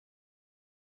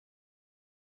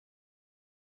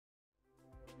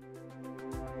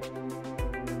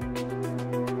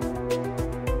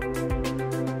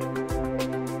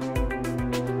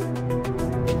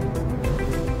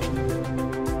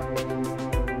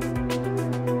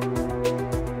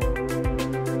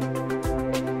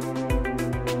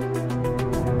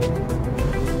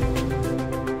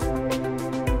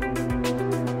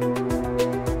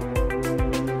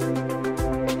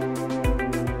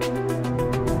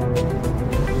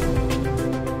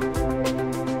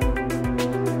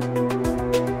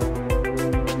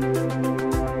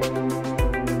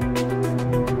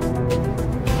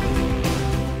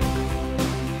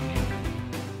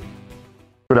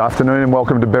afternoon and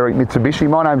welcome to Berwick Mitsubishi.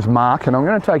 My name's Mark and I'm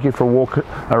going to take you for a walk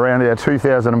around our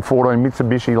 2014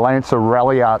 Mitsubishi Lancer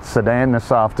Ralliart sedan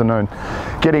this afternoon.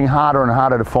 Getting harder and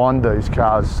harder to find these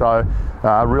cars, so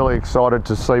really excited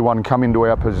to see one come into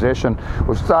our possession.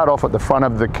 We'll start off at the front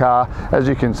of the car. As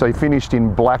you can see, finished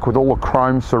in black with all the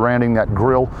chrome surrounding that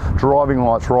grille, driving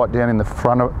lights right down in the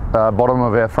front bottom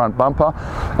of our front bumper,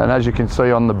 and as you can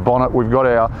see on the bonnet we've got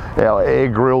our air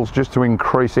grills just to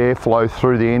increase airflow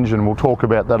through the engine. We'll talk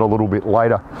about that a little bit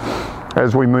later.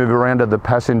 As we move around to the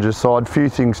passenger side, few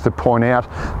things to point out: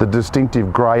 the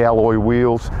distinctive grey alloy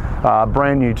wheels,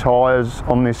 brand new tyres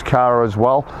on this car as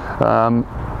well,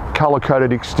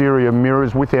 colour-coded exterior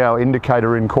mirrors with our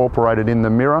indicator incorporated in the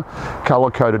mirror,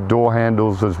 colour-coded door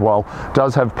handles as well.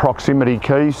 Does have proximity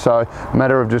keys, so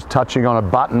matter of just touching on a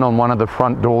button on one of the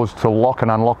front doors to lock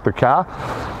and unlock the car.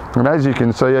 And as you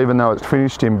can see, even though it's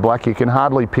finished in black, you can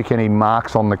hardly pick any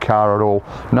marks on the car at all.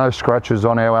 No scratches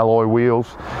on our alloy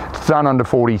wheels. It's done under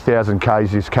 40,000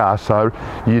 Ks this car, so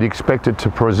you'd expect it to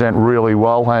present really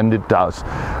well, and it does.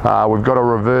 We've got a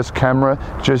reverse camera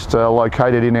just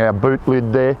located in our boot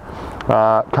lid there.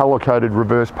 Colour-coded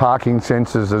reverse parking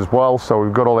sensors as well, so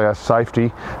we've got all our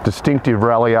safety, distinctive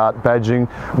Ralliart badging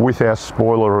with our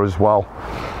spoiler as well.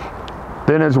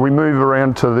 Then as we move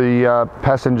around to the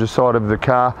passenger side of the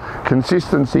car,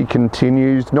 consistency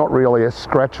continues. Not really a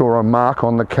scratch or a mark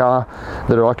on the car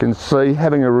that I can see.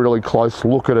 Having a really close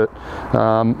look at it,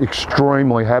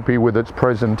 extremely happy with its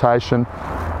presentation.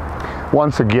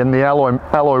 Once again, the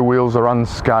alloy wheels are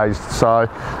unscathed, so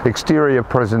exterior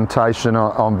presentation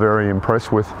I'm very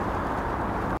impressed with.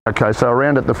 Okay, so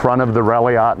around at the front of the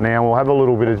Ralliart now, we'll have a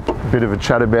little bit of a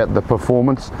chat about the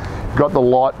performance. Got the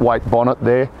lightweight bonnet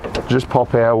there. Just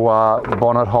pop our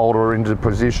bonnet holder into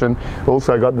position.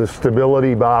 Also got the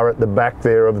stability bar at the back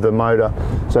there of the motor.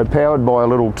 So powered by a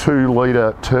little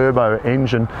 2-litre turbo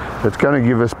engine that's going to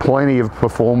give us plenty of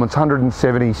performance,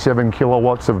 177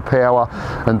 kilowatts of power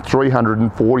and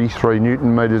 343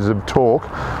 Newton meters of torque,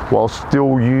 while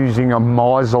still using a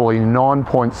miserly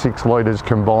 9.6 litres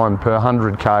combined per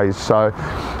 100 Ks. So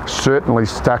certainly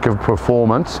stack of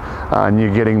performance, and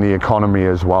you're getting the economy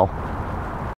as well.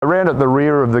 Around at the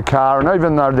rear of the car, and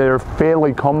even though they're a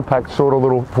fairly compact sort of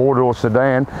little four-door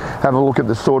sedan, have a look at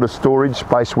the sort of storage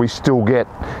space we still get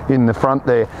in the front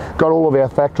there. Got all of our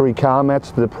factory car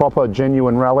mats, the proper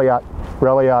genuine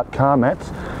Ralliart car mats,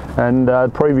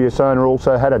 and previous owner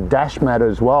also had a dash mat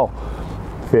as well.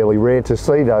 Fairly rare to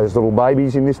see those little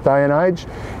babies in this day and age.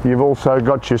 You've also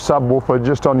got your subwoofer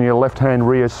just on your left-hand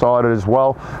rear side as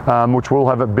well, which we'll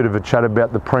have a bit of a chat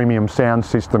about the premium sound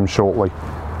system shortly.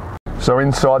 So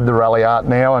inside the Ralliart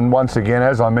now, and once again,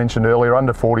 as I mentioned earlier,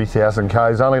 under 40,000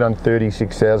 Ks, only done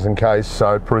 36,000 Ks,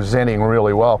 so presenting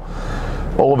really well.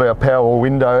 All of our power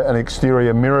window and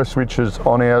exterior mirror switches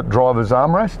on our driver's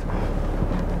armrest.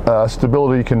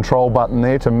 Stability control button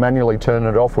there to manually turn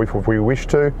it off if we wish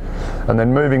to. And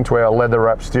then moving to our leather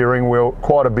wrap steering wheel,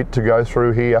 quite a bit to go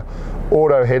through here.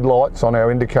 Auto headlights on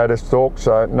our indicator stalk,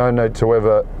 so no need to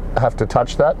ever have to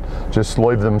touch that. Just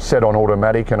leave them set on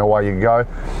automatic and away you go.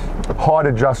 Height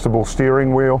adjustable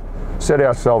steering wheel. Set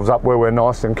ourselves up where we're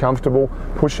nice and comfortable,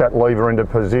 push that lever into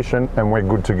position and we're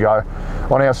good to go.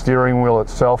 On our steering wheel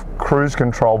itself, cruise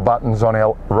control buttons on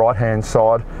our right hand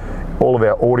side, all of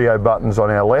our audio buttons on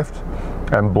our left,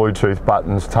 and Bluetooth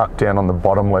buttons tucked down on the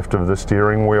bottom left of the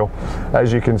steering wheel.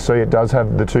 As you can see, it does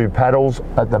have the 2 paddles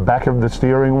at the back of the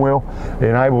steering wheel. It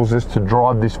enables us to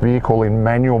drive this vehicle in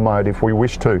manual mode if we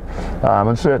wish to.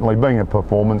 And certainly being a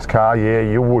performance car, yeah,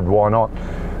 you would, why not?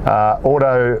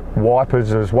 Auto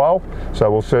wipers as well,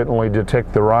 so we'll certainly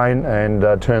detect the rain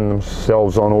and turn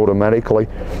themselves on automatically.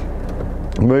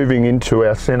 Moving into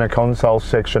our center console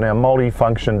section, our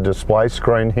multi-function display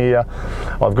screen here.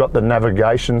 I've got the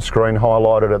navigation screen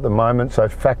highlighted at the moment, so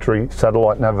factory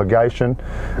satellite navigation.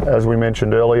 As we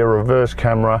mentioned earlier, reverse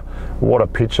camera. What a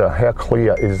picture, how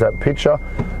clear is that picture?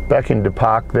 Back into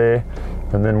park there,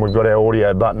 and then we've got our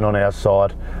audio button on our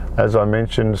side. As I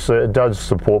mentioned, it does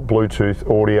support Bluetooth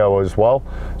audio as well,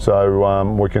 so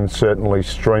we can certainly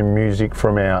stream music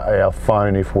from our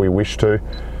phone if we wish to.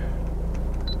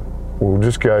 We'll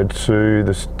just go to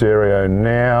the stereo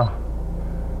now.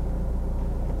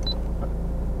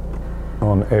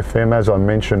 On FM, as I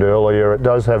mentioned earlier, it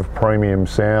does have premium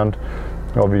sound.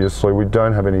 Obviously, we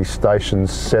don't have any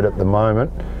stations set at the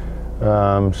moment,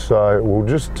 so we'll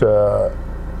just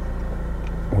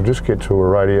get to a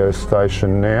radio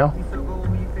station now.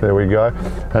 There we go.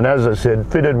 And as I said,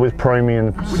 fitted with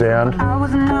premium sound,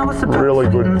 really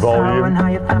good volume.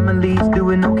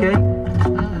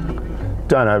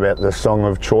 Don't know about the song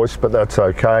of choice, but that's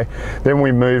okay. Then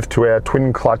we move to our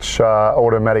twin clutch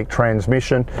automatic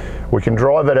transmission. We can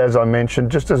drive it, as I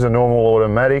mentioned, just as a normal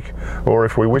automatic, or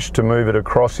if we wish to move it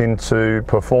across into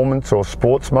performance or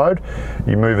sports mode,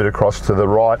 you move it across to the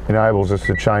right. Enables us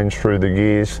to change through the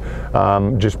gears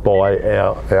just by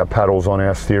our paddles on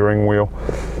our steering wheel.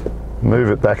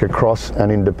 Move it back across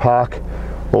and into park.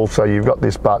 Also, you've got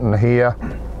this button here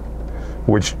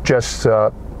which just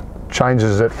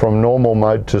changes it from normal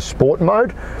mode to sport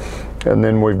mode, and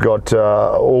then we've got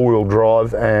all-wheel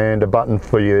drive and a button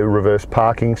for your reverse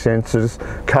parking sensors,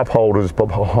 cup holders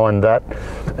behind that,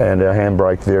 and our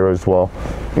handbrake there as well.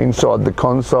 Inside the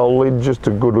console lid, just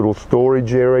a good little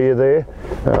storage area there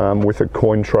with a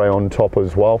coin tray on top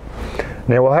as well.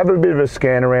 Now we'll have a bit of a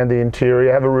scan around the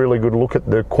interior, have a really good look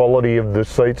at the quality of the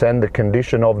seats and the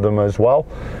condition of them as well.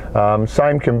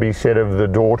 Same can be said of the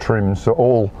door trims,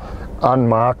 all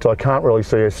unmarked. I can't really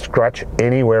see a scratch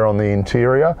anywhere on the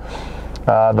interior.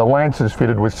 The Lance is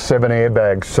fitted with 7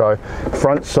 airbags, so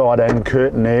front, side and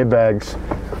curtain airbags,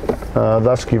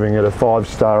 thus giving it a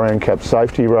 5-star ANCAP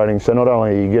safety rating. So not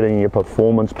only are you getting your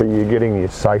performance, but you're getting your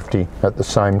safety at the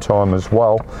same time as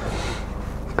well.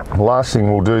 Last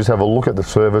thing we'll do is have a look at the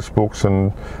service books,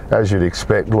 and as you'd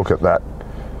expect, look at that.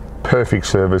 Perfect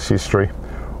service history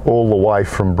all the way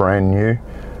from brand new,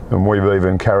 and we've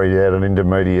even carried out an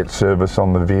intermediate service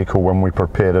on the vehicle when we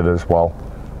prepared it as well.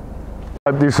 I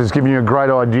hope this has given you a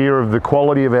great idea of the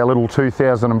quality of our little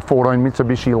 2014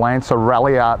 Mitsubishi Lancer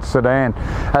Ralliart sedan.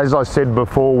 As I said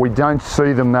before, we don't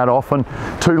see them that often.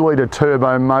 2-litre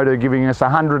turbo motor giving us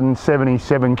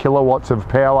 177 kilowatts of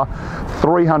power,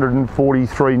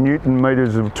 343 newton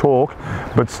meters of torque,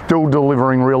 but still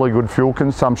delivering really good fuel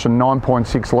consumption,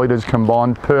 9.6 litres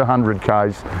combined per 100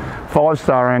 k's.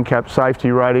 5-star ANCAP safety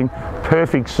rating,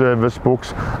 perfect service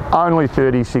books, only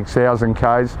 36,000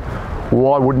 k's.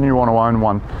 Why wouldn't you want to own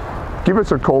one? Give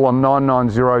us a call on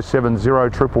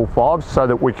 99070555 so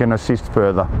that we can assist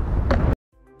further.